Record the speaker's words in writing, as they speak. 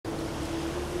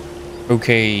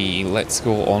Okay, let's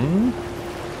go on.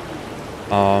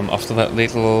 After that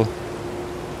little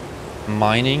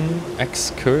mining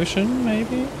excursion,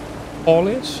 maybe call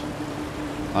it,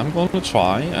 I'm gonna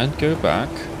try and go back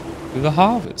to the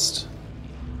harvest.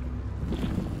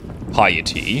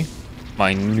 Piety,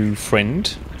 my new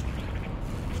friend.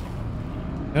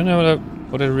 I don't know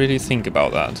what I really think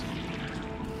about that,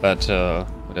 but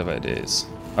whatever it is.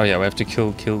 Oh yeah, we have to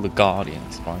kill the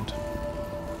guardians, right?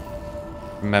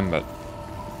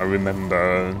 I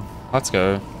remember. Let's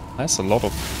go. That's a lot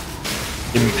of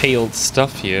impaled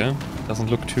stuff here. Doesn't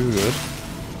look too good.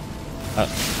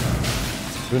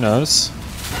 Who knows?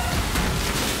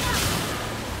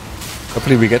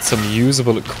 Hopefully we get some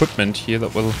usable equipment here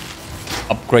that will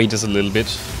upgrade us a little bit.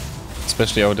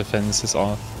 Especially our defenses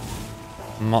are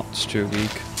much too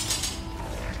weak.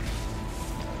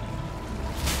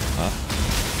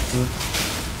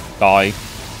 Die.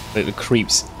 Little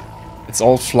creeps. It's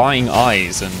all flying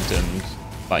eyes and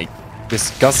like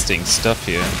disgusting stuff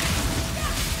here.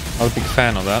 Not a big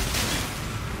fan of that.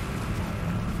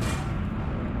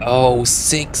 Oh,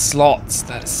 6 slots.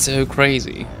 That is so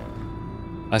crazy.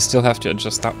 I still have to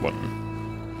adjust that one.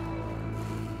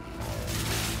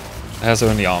 It has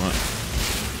only armor.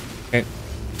 Okay.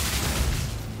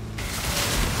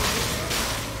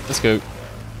 Let's go.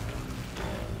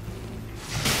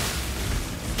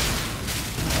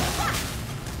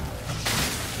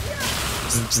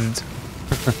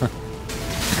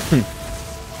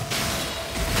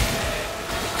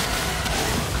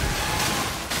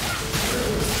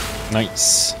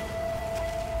 Nice.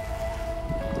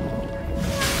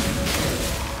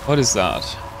 What is that?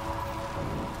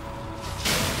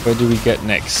 Where do we get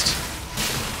next?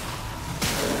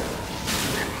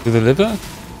 To the liver?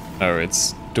 Oh,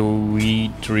 it's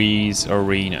Dweedree's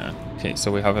Arena. Okay,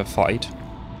 so we have a fight.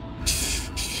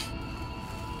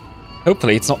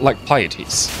 Hopefully it's not like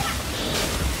Pieties.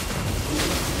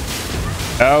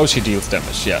 Oh, she deals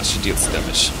damage. Yeah, she deals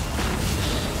damage.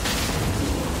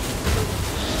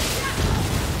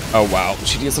 Oh wow,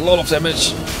 she deals a lot of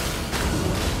damage.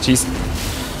 Jeez.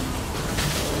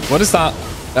 What is that?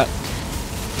 That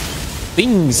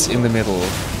things in the middle.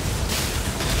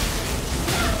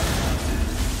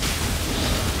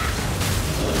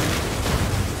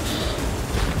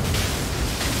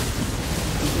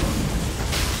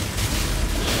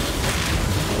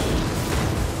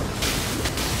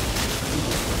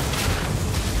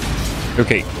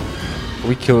 Okay,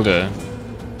 we killed her.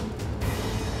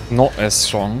 Not as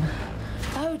strong.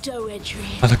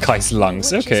 Malachai's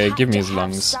lungs. Okay, give me his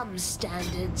lungs.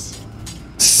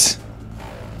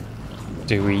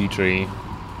 Dweedree.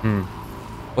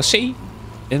 Was she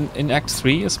in Act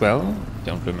 3 as well?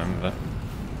 Don't remember.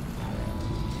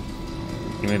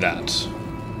 Give me that.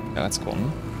 Yeah, that's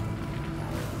gone.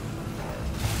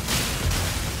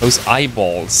 Those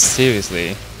eyeballs,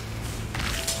 seriously.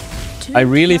 I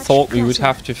really thought we would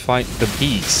have to fight the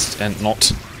beast and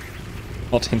not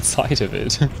inside of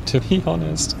it, to be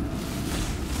honest.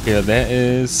 Here, there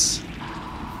is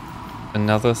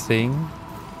another thing.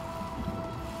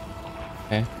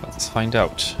 Okay, let's find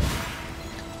out.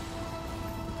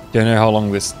 Don't know how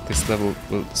long this level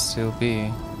will still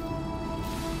be.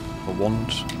 Or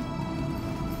won't.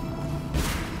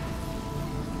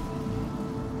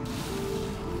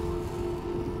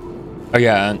 Oh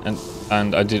yeah,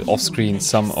 and I did off-screen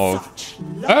some of...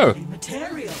 Oh!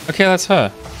 Okay, that's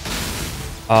her.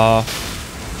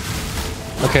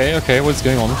 Okay, what's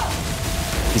going on?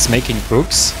 He's making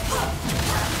books.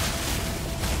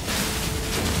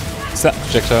 Is that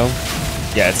projectile?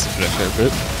 Yeah, it's a projectile.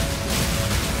 Good.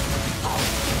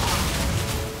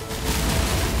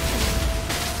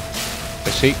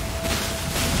 Is she?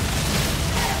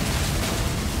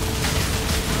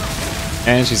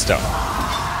 And she's done.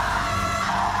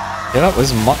 Yeah, that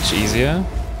was much easier.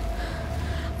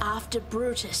 After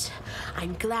Brutus,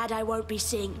 I'm glad I won't be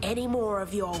seeing any more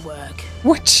of your work.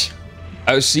 What?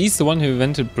 Oh, she's the one who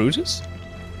invented Brutus?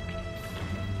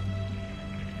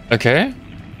 Okay.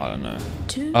 I don't know.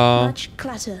 Too much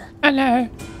clutter. Hello.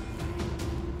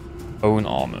 Own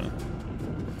armor.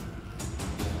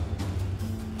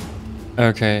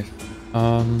 Okay.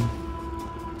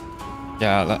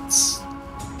 Yeah, that's...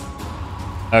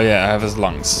 Oh yeah, I have his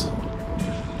lungs.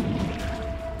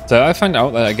 So I find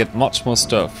out that I get much more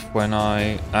stuff when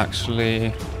I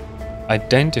actually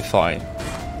identify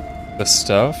the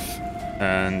stuff,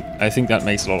 and I think that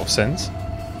makes a lot of sense.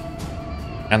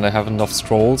 And I have enough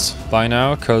scrolls by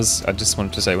now, because I just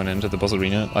wanted to say when I entered the boss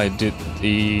arena, I did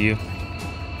a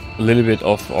little bit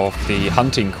of the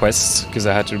hunting quests, because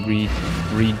I had to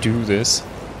redo this.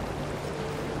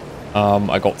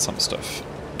 I got some stuff.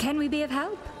 Can we be of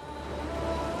help?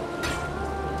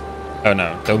 Oh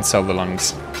no, don't sell the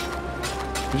lungs.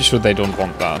 Pretty sure they don't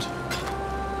want that.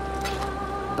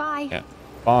 Bye. Yeah,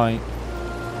 bye.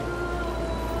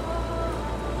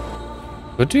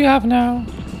 What do we have now?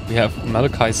 We have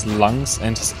Malachai's lungs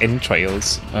and his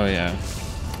entrails. Oh yeah.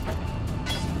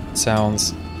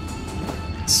 Sounds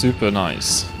super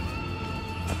nice.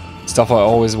 Stuff I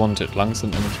always wanted, lungs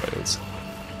and entrails.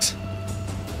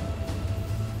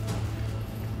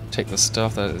 Take the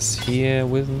stuff that is here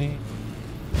with me.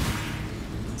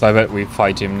 So I bet we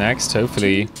fight him next.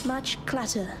 Hopefully, Too much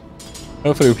clutter.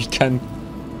 hopefully we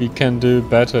can do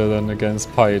better than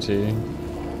against Piety.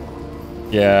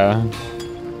 Yeah,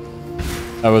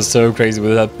 I was so crazy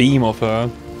with that beam of her.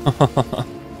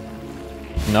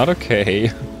 Not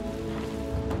okay.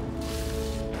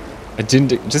 I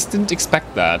just didn't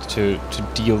expect that to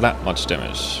deal that much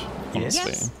damage.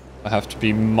 Honestly, Yes. I have to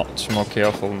be much more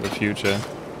careful in the future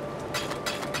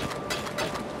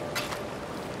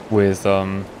with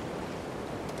the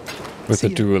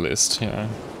duelist. Yeah,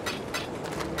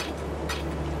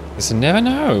 because you never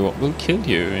know what will kill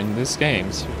you in this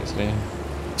game. Seriously,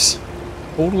 it's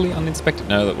totally unexpected.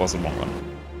 No, that was the wrong one.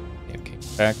 Okay,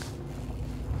 back.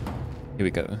 Here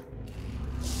we go.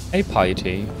 Hey,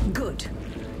 Piety. Good.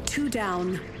 2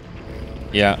 down.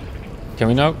 Yeah. Can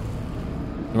we now?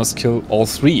 We must kill all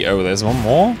 3. Oh, there's one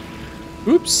more?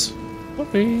 Oops.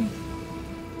 Sorry.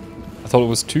 I thought it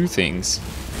was 2 things.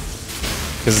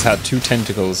 Because it had 2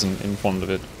 tentacles in front of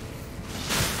it.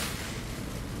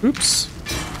 Oops.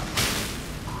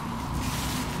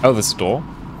 Oh, there's a door.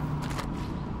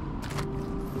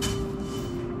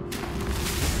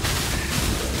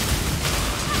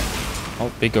 How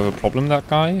big of a problem that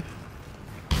guy?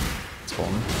 It's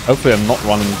gone. Hopefully I'm not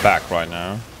running back right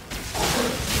now.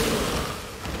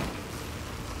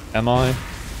 Am I?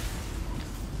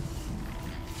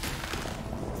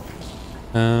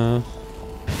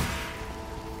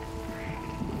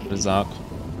 What is that?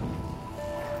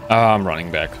 Ah, I'm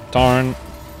running back. Darn.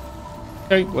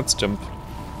 Okay, let's jump.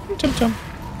 Jump, jump.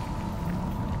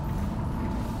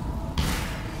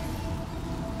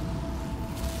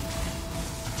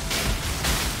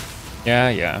 Yeah,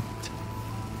 yeah.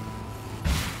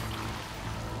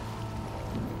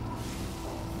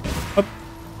 Up.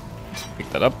 Pick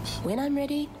that up. When I'm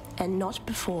ready, and not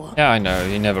before. Yeah, I know.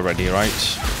 You're never ready, right?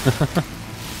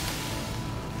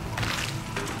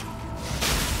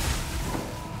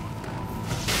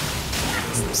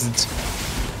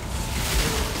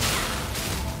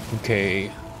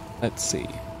 Okay, let's see.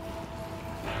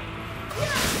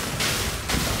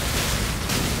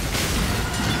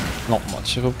 Not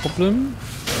much of a problem.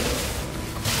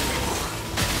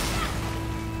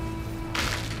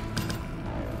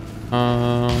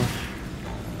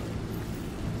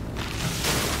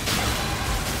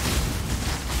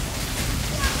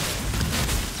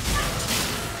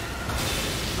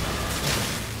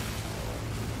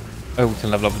 Oh, we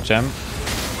can level up a gem.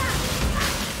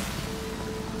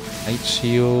 Light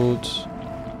shield.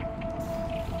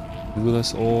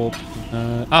 Duelist orb.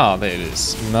 There it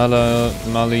is.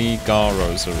 Malachai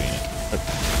Rosary.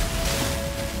 Okay.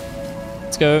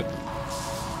 Let's go.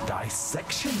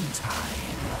 Dissection time.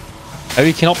 Oh,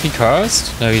 he cannot be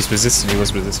cursed? No, he's resistant. He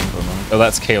was resistant for a moment. Oh,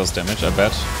 that's chaos damage, I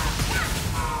bet.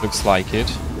 Looks like it.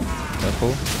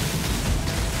 Careful.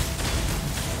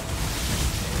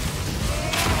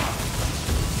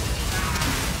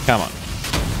 Come on.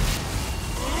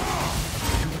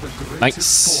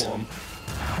 Nice.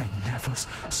 I never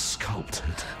sculpted.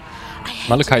 I hate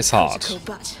Malachai's to be heart. critical,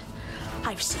 but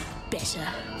I've seen better.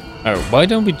 Oh, why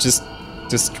don't we just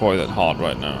destroy that heart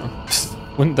right now?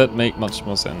 Wouldn't that make much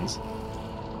more sense?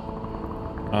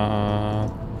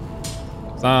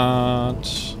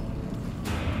 That.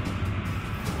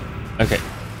 Okay,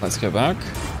 let's go back.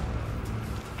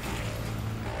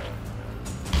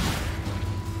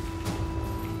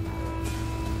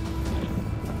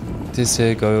 This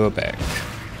go back.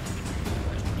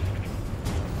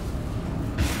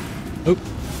 Oh,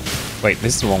 wait,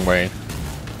 this is the wrong way.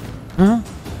 Huh?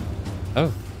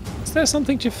 Oh, is there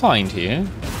something to find here?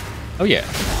 Oh yeah,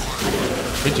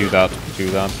 we do that. We do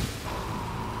that.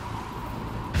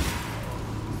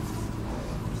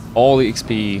 All the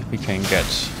XP we can get.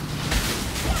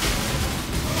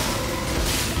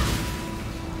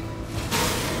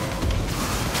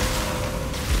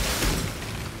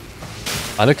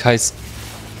 Malachai's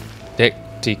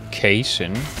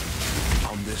dedication.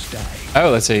 On this day,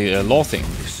 Oh, that's a law thing.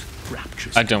 this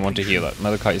rapturous I don't want to hear that.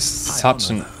 Malachai is such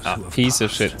a piece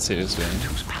of shit, seriously.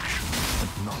 whose passion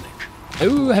and knowledge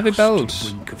Oh, heavy belt.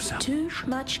 brink of Too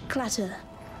much clutter.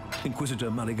 Inquisitor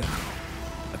Malachai,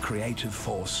 a creative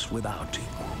force without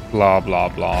equal. Blah, blah,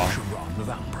 blah. Sharon of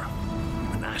Ambra,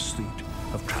 aesthete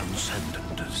of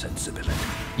transcendent sensibility.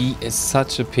 He is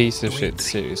such a piece of shit,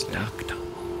 seriously. Tact,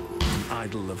 an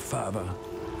idol of fervor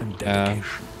and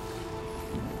dedication.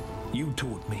 You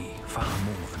taught me far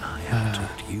more than I ever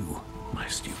taught you, my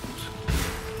students.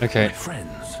 Okay, My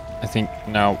friends. I think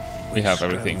now we have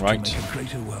everything, strove right? to make a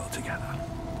greater world together,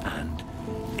 and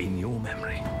in your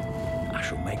memory, I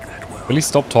shall make that world. Will he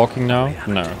stop talking now?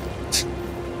 reality.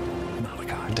 No,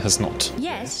 Malachai. he does not.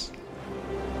 Yes.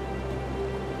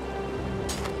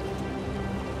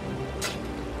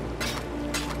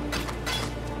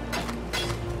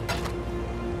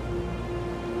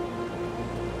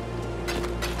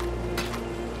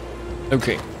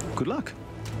 Okay, Good luck.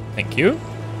 thank you.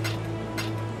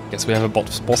 Guess we have a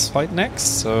boss fight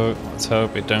next, so let's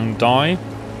hope we don't die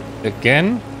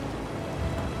again.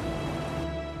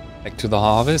 Back to the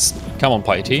harvest. Come on,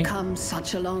 Piety. Come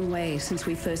such a long way since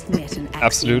we first met in Axiom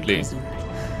Absolutely. Prison.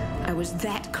 I was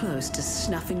that close to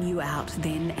snuffing you out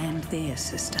then and there,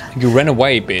 sister. You ran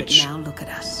away, But bitch. now look at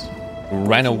us.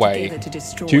 Ran Working away together to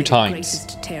destroy 2 the times.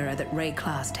 greatest terror that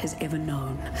Rayclast has ever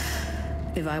known.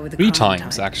 If I were the 3 crime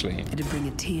times, type, actually. it'd bring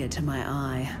a tear to my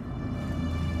eye.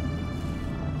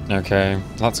 Okay,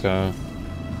 let's go.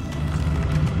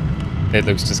 It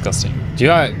looks disgusting.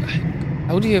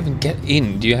 How do you even get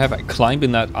in? Do you have to climb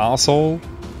in that arsehole?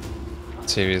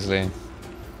 Seriously.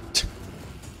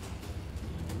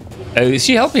 Oh, is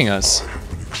she helping us?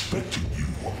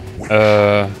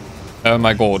 Oh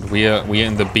my god, we are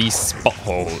in the beast's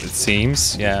butthole, it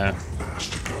seems. Yeah.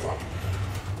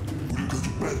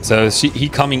 So is he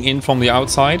coming in from the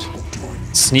outside?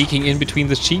 Sneaking in between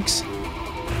the cheeks?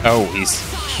 Oh, he's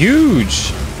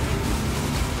huge!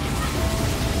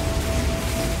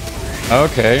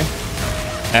 Okay.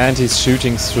 And he's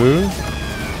shooting through.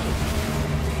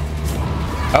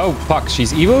 Oh, fuck,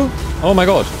 she's evil? Oh my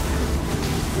god.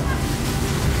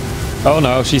 Oh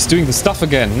no, she's doing the stuff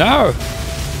again. No!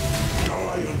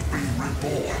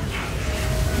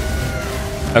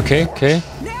 Okay, okay.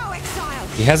 Now, Exile!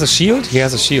 He has a shield? He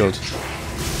has a shield.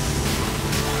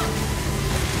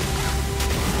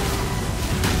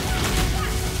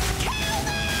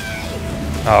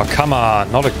 Oh, come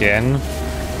on, not again.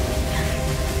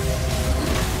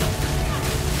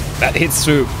 That hits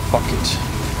through. Fuck it.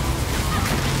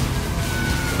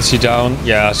 Is she down?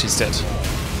 Yeah, she's dead.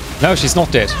 No, she's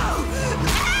not dead.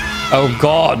 Oh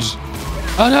god.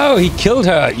 Oh no, he killed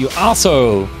her, you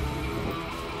arsehole.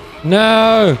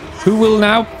 No. Who will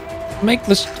now make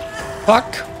this?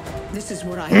 Fuck. This is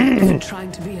what I have been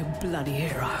trying to be a bloody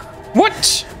hero.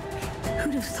 What?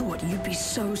 Who'd have thought you'd be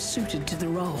so suited to the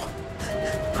role?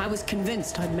 I was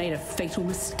convinced I'd made a fatal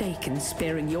mistake in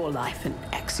sparing your life in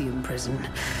Axiom Prison.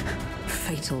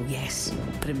 Fatal, yes,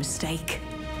 but a mistake?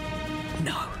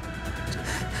 No.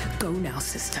 Go now,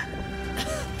 sister.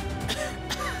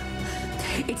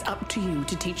 It's up to you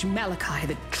to teach Malachai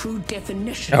the true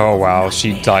definition Oh of wow, nightmare.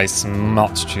 she dies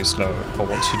much too slow for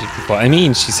what she did before. I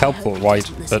mean, she's helpful, right?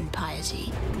 Gentleness But and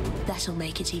piety. That'll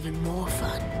make it even more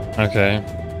fun. okay.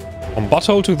 From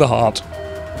butthole to the heart.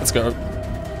 Let's go.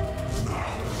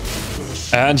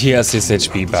 And he has his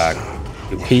HP back.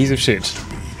 You piece of shit.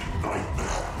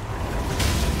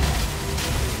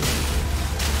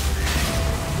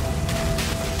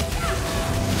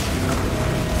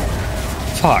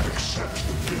 Fuck.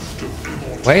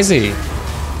 Where is he?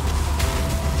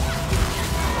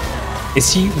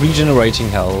 Is he regenerating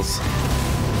health?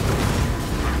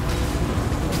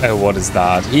 Oh, what is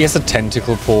that? He has a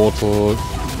tentacle portal.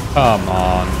 Come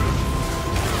on.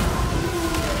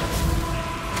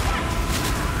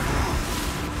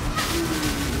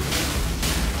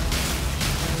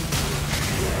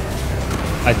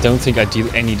 I don't think I deal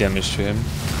any damage to him.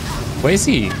 Where is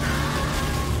he?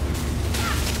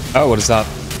 Oh, what is that?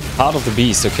 Heart of the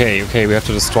beast. Okay, okay, we have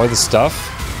to destroy the stuff.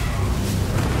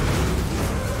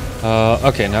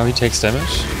 Okay, now he takes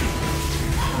damage.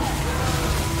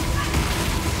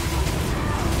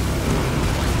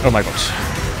 Oh my gosh.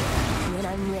 When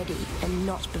I'm ready and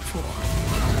not before.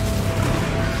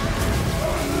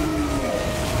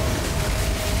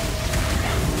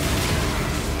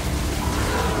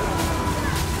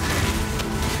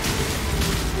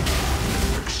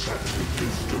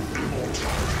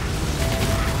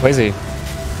 Where is he?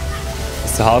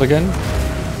 Is the heart again?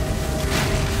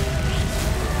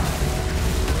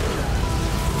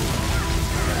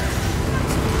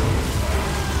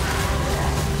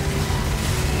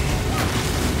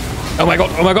 Oh my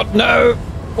god, no!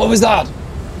 What was that?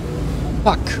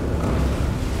 Fuck.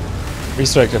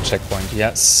 Resurrect your checkpoint,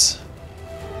 yes.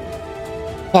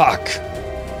 Fuck.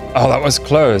 Oh, that was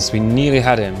close. We nearly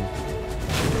had him.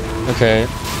 Okay.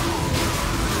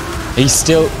 He's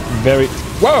still very...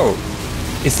 Whoa!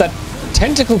 It's that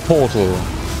tentacle portal.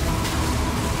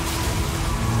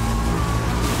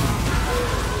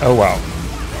 Oh wow.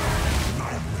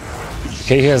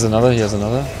 Okay, here's another,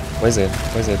 Where's it?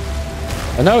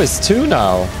 Oh no, it's 2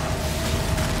 now.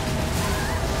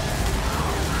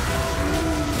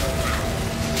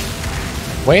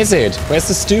 Where is it? Where's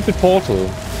the stupid portal?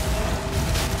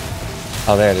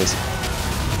 Oh, there it is.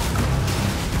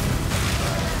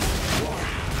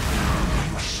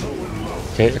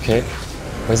 Okay.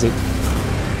 Where's it?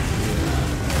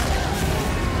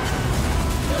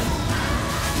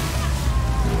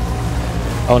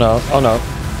 Oh no.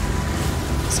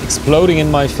 It's exploding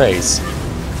in my face.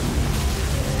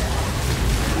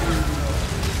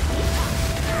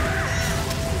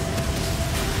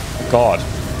 God.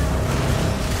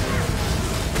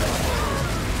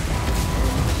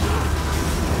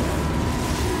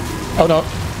 Oh no.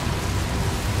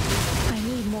 I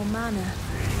need more mana.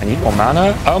 I need more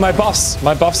mana? Oh, my buffs!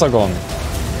 My buffs are gone.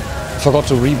 Forgot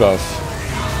to rebuff.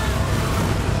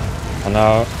 Oh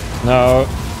no. No.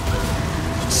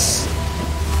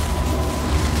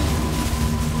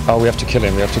 Oh, we have to kill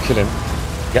him.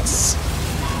 Yes.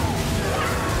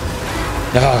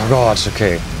 Oh god,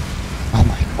 okay. Oh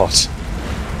my god.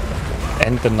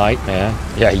 End the nightmare.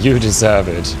 Yeah, you deserve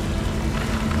it.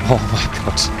 Oh my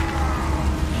god.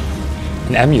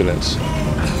 An amulet.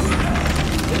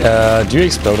 Do you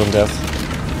explode on death?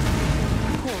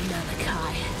 Poor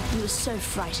Malachai. You were so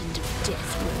frightened of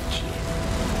death, weren't you?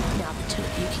 Now the two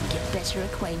of you can get better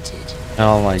acquainted.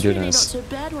 Oh my It's really goodness. not so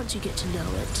bad once you get to know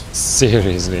it.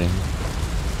 Seriously.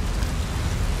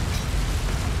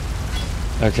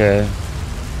 Okay.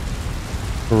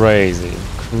 Crazy.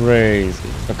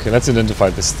 Okay, let's identify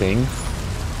this thing.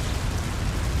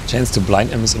 Chance to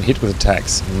blind enemies and hit with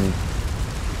attacks.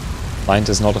 Blind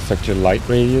does not affect your light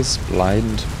radius.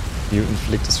 Blind you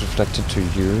inflict is reflected to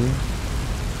you.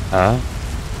 Huh?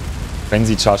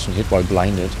 Frenzy charge and hit while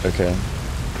blinded. Okay.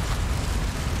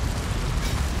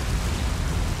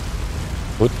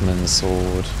 Woodman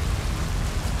sword.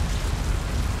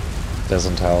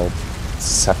 Doesn't help.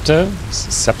 Scepter? Is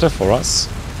a scepter for us?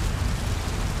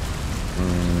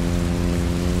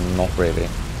 Not really.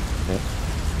 Okay.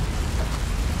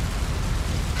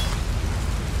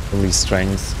 Only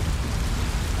strength.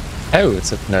 Oh,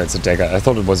 it's a dagger. I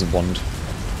thought it was a wand.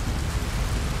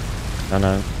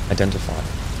 No. Identify.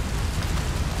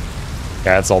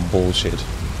 Yeah, it's all bullshit.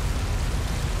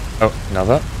 Oh,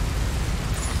 another.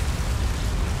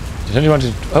 Did anyone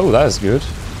do... Oh, that is good.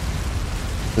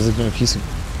 Is it going to piece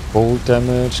of gold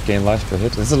damage? Gain life per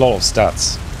hit? There's a lot of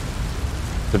stats.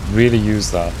 Could really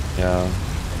use that. Yeah.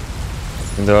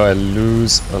 Even though I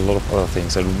lose a lot of other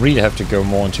things, I really have to go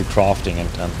more into crafting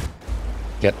and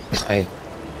get my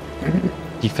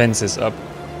defenses up.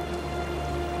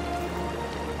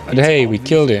 But hey, we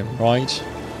killed him, right?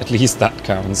 At least that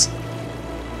counts.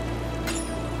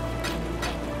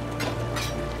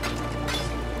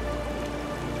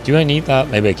 Do I need that?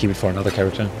 Maybe I keep it for another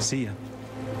character. See ya.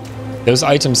 Those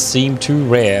items seem too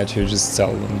rare to just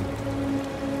sell them.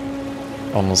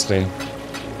 Honestly.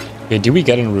 Okay, do we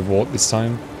get a reward this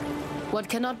time? What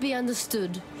cannot be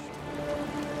understood,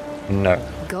 No.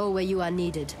 go where you are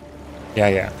needed.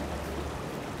 Yeah.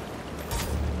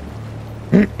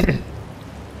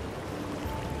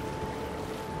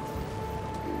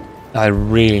 I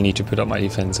really need to put up my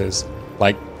defenses.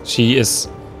 Like, she has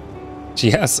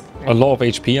a lot of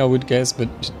HP, I would guess, but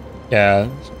yeah,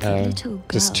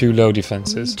 just too low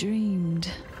defenses.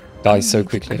 Dreamed Dies so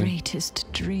quickly. the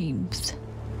greatest dreams.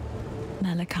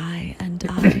 Malachai and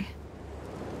I.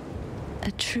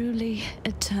 A truly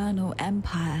eternal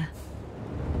empire.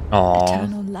 Aww.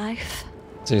 Eternal life.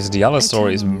 Seriously, the other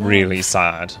story is Eternal really love.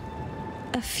 sad.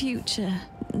 A future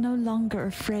no longer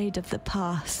afraid of the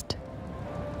past.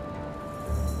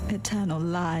 Eternal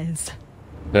lies.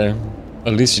 Okay.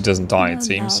 At least she doesn't die, it No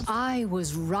seems. love. I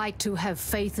was right to have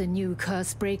faith in you,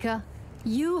 Cursebreaker.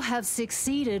 You have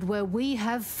succeeded where we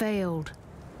have failed.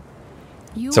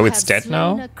 You So it's have dead slain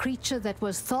now? a creature that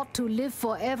was thought to live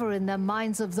forever in the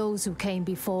minds of those who came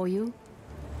before you.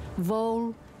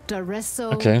 Vol,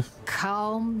 Daresso, Okay.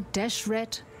 Kaum,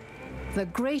 Deshret. The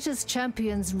greatest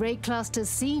champions Rayclast has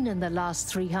seen in the last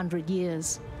 300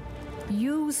 years.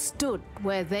 You stood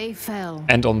where they fell.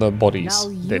 And on their bodies.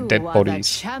 Now Their you dead are bodies.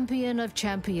 the champion of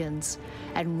champions,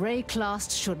 and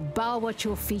Rayclast should bow at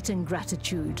your feet in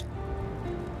gratitude.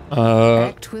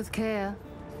 Act with care.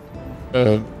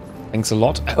 Thanks a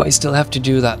lot. Oh, I still have to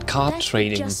do that card That would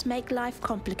trading. just make life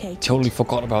complicated. Totally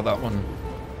forgot about that one.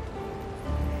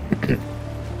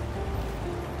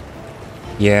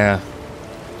 Yeah.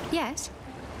 Yes.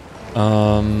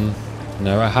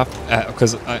 No, I have,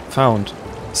 because I found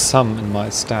some in my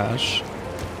stash.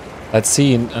 Let's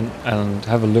see and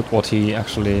have a look what he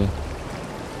actually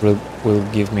will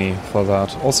give me for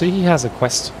that. Also, he has a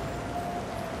quest.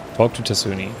 Talk to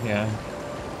Tasuni, yeah.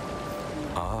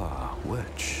 Ah,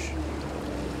 witch.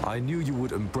 I knew you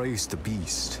would embrace the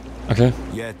beast. Okay.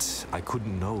 Yet, I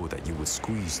couldn't know that you would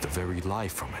squeeze the very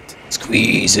life from it.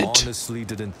 Squeeze it! Honestly,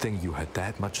 didn't think you had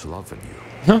that much love in you.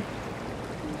 Huh?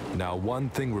 Now, one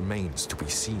thing remains to be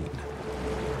seen.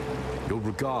 Your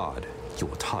regard,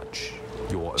 your touch,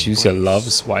 your Choose your embrace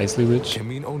loves wisely, witch. can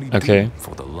mean only Okay. doom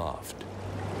for the loved.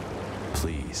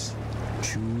 Please,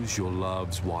 choose your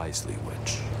loves wisely,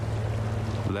 witch.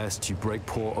 Lest you break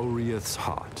poor Oriath's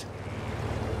heart.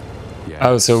 Yes,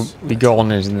 Oh, so we go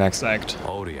on in the next act.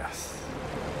 Oriath.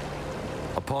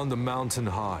 Upon the mountain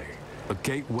high, a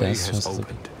gateway That's has just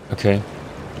opened. Okay.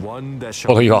 One that shall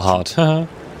Follow your lead you heart. Haha.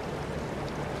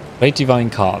 Great divine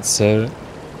cards, so...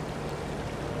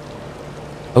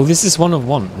 Oh, this is 1 of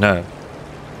 1. No.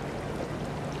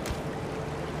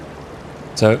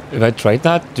 So, if I trade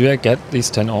that, do I get these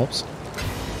 10 orbs?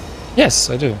 Yes,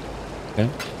 I do. Okay.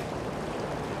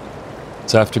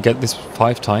 So I have to get this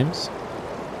 5 times?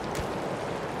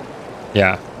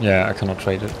 Yeah, I cannot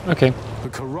trade it. Okay. The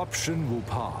corruption will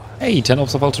pass. Hey, 10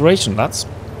 orbs of alteration. That's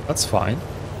fine.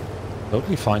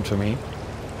 Totally fine for me.